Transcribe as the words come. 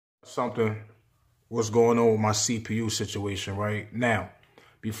Something what's going on with my CPU situation right now.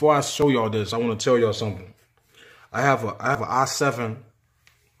 Before I show y'all this, I want to tell y'all something. I have an i7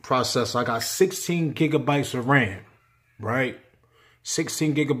 processor. I got 16 gigabytes of RAM, right?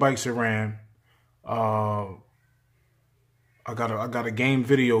 16 gigabytes of RAM. I got a game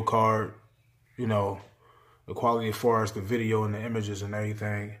video card, you know, the quality as far as the video and the images and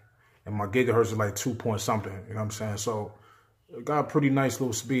everything. And my gigahertz is like 2 point something, you know what I'm saying? So it got a pretty nice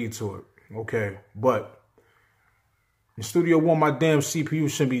little speed to it, okay? But in Studio One, my damn CPU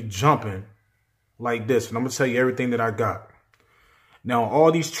shouldn't be jumping like this. And I'm gonna tell you everything that I got. Now,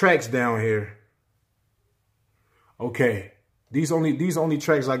 all these tracks down here, okay, these only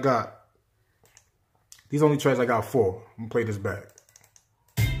tracks I got. These only tracks I got 4. I'm gonna play this back.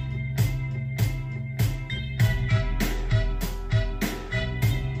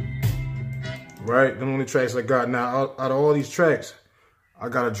 Right, the only tracks I got. Now, out of all these tracks, I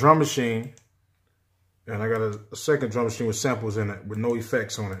got a drum machine, and I got a second drum machine with samples in it, with no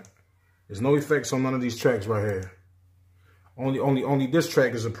effects on it. There's no effects on none of these tracks right here. Only this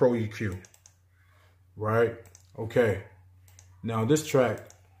track is a Pro EQ. Right? Okay. Now this track,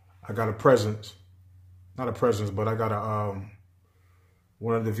 I got a Presence. Not a Presence, but I got a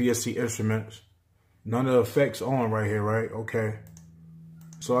one of the VST instruments. None of the effects on right here, right? Okay.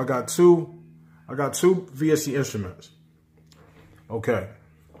 So I got two VST instruments. Okay.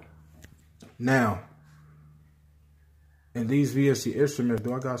 Now, in these VST instruments,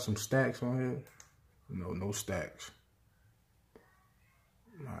 do I got some stacks on here? No, no stacks.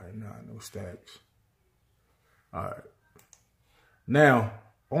 All right, nah, no stacks. All right. Now,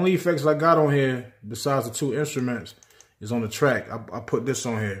 only effects I got on here, besides the 2 instruments, is on the track. I put this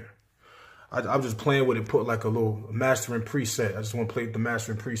on here. I'm just playing with it, put like a little mastering preset. I just want to play the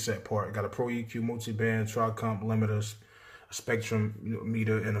mastering preset part. I got a Pro EQ, multi-band, tri-comp, limiters, a spectrum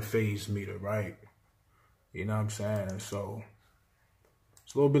meter, and a phase meter, right? You know what I'm saying? So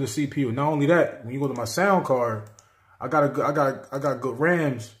it's a little bit of CPU. Not only that, when you go to my sound card, I got good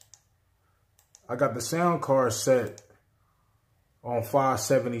RAMs. I got the sound card set on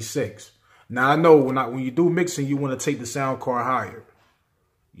 576. Now I know when you do mixing, you want to take the sound card higher.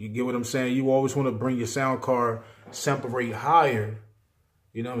 You get what I'm saying? You always want to bring your sound card sample rate higher,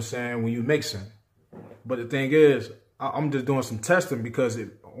 you know what I'm saying, when you're mixing. But the thing is, I'm just doing some testing because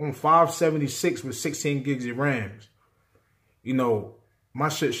on 576 with 16 gigs of RAMs, you know, my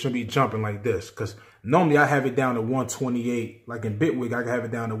shit should be jumping like this. Because normally I have it down to 128. Like in Bitwig, I can have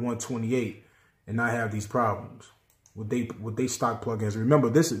it down to 128 and not have these problems with they stock plugins. Remember,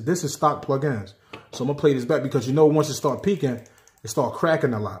 this is stock plugins. So I'm going to play this back because, you know, once it start peaking, it start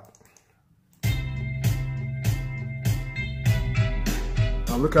cracking a lot.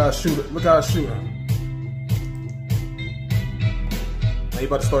 Now look how I shoot it. Look how I shoot it. Now you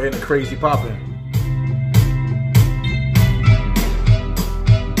about to start hitting the crazy popping.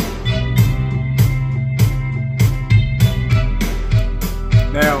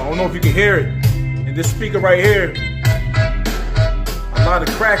 Now, I don't know if you can hear it. In this speaker right here, a lot of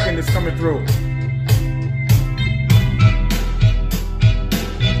cracking is coming through.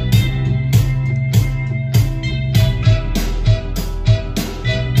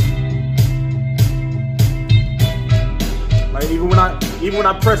 Even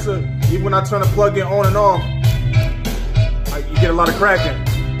when I turn the plug-in on and off, like, you get a lot of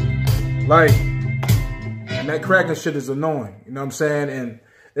cracking. Like, and that cracking shit is annoying. You know what I'm saying? And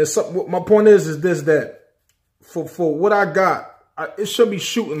it's something, my point is this, that for what I got, it shouldn't be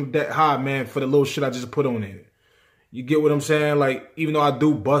shooting that high, man, for the little shit I just put on it. You get what I'm saying? Like, even though I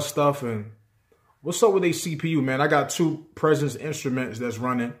do bust stuff, and what's up with a CPU, man? I got 2 Presence instruments that's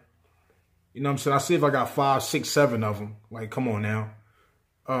running. You know what I'm saying? I see if I got 5, 6, 7 of them. Like, come on now.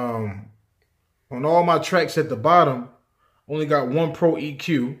 On all my tracks at the bottom, only got 1 Pro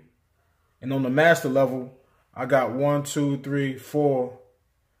EQ. And on the master level, I got 1, 2, 3, 4.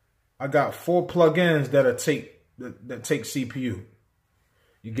 I got 4 plugins that take CPU.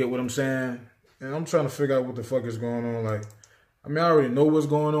 You get what I'm saying? And I'm trying to figure out what the fuck is going on. Like, I mean, I already know what's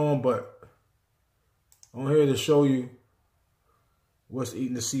going on, but I'm here to show you what's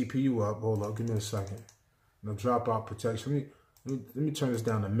eating the CPU up. Hold up, give me a second. No dropout protection. Let me turn this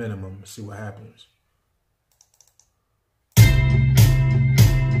down to minimum and see what happens.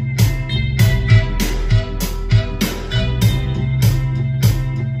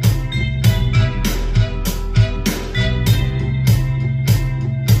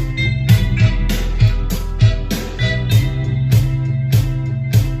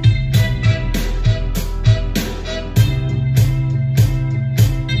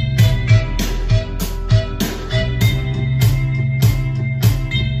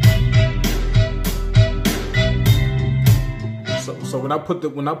 So when I put the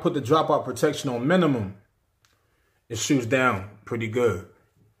dropout protection on minimum, it shoots down pretty good.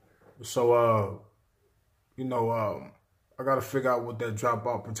 So I gotta figure out what that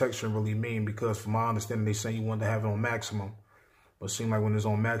dropout protection really mean, because from my understanding they say you want to have it on maximum, but it seems like when it's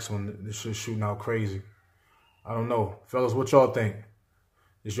on maximum, this shit's shooting out crazy. I don't know, fellas. What y'all think?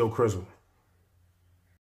 It's Yo Crizzle.